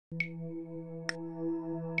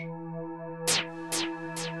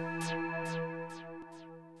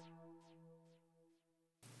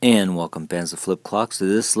And welcome, fans of flip clocks, to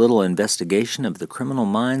this little investigation of the Criminal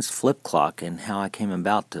Minds flip clock and how I came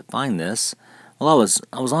about to find this. Well, I was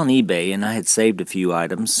on eBay and I had saved a few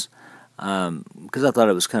items because I thought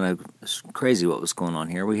it was kind of crazy what was going on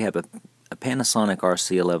here. We have a Panasonic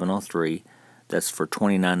RC-1103 that's for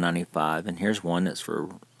 $29.95, and here's one that's for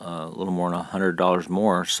a little more than $100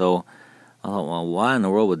 more. So I thought, well, why in the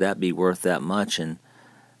world would that be worth that much? And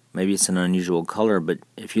maybe it's an unusual color, but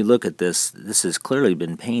if you look at this has clearly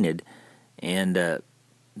been painted, and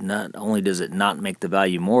not only does it not make the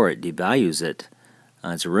value more, it devalues it.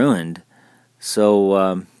 It's ruined.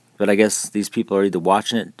 So, but I guess these people are either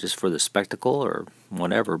watching it just for the spectacle or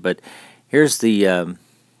whatever. But here's the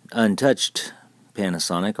untouched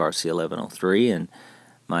Panasonic RC-1103, and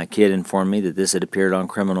my kid informed me that this had appeared on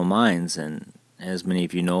Criminal Minds, and as many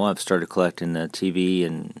of you know, I've started collecting the TV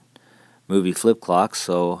and movie flip clocks,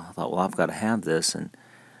 so I thought, well, I've got to have this. And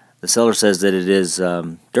the seller says that it is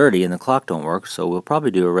dirty and the clock don't work, so we'll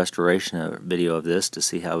probably do a restoration video of this to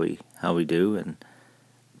see how we do. And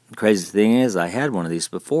the crazy thing is, I had one of these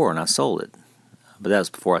before and I sold it, but that was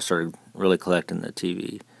before I started really collecting the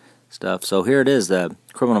TV stuff. So here it is, the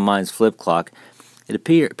Criminal Minds flip clock. It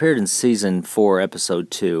appeared in season 4,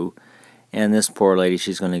 episode 2, and this poor lady,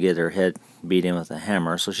 she's going to get her head beat in with a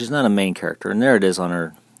hammer, so she's not a main character. And there it is on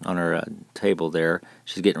her table there.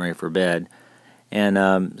 She's getting ready for bed,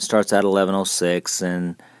 and starts at 11:06,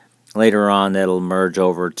 and later on that'll merge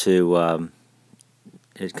over to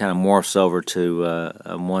it kind of morphs over to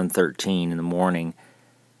 1:13 in the morning.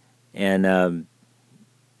 And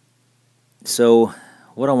so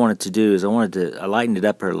what I wanted to do is I lightened it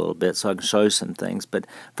up here a little bit so I can show you some things. But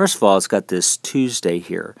first of all, it's got this Tuesday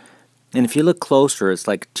here, and if you look closer, it's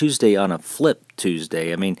like Tuesday on a flip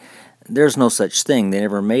Tuesday. I mean, there's no such thing. They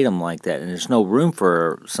never made them like that, and there's no room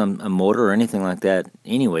for a motor or anything like that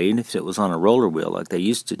anyway, even if it was on a roller wheel like they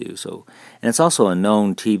used to do. So, and it's also a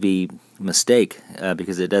known TV mistake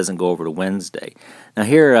because it doesn't go over to Wednesday. Now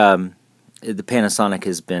here, the Panasonic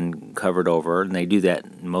has been covered over, and they do that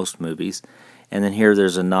in most movies. And then here,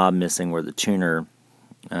 there's a knob missing where the tuner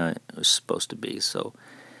was supposed to be. So,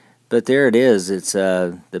 but there it is. It's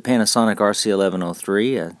the Panasonic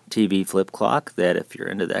RC-1103, a TV flip clock that if you're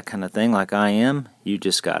into that kind of thing like I am, you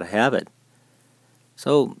just got to have it.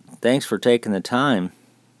 So thanks for taking the time.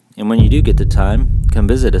 And when you do get the time, come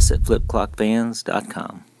visit us at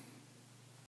flipclockfans.com.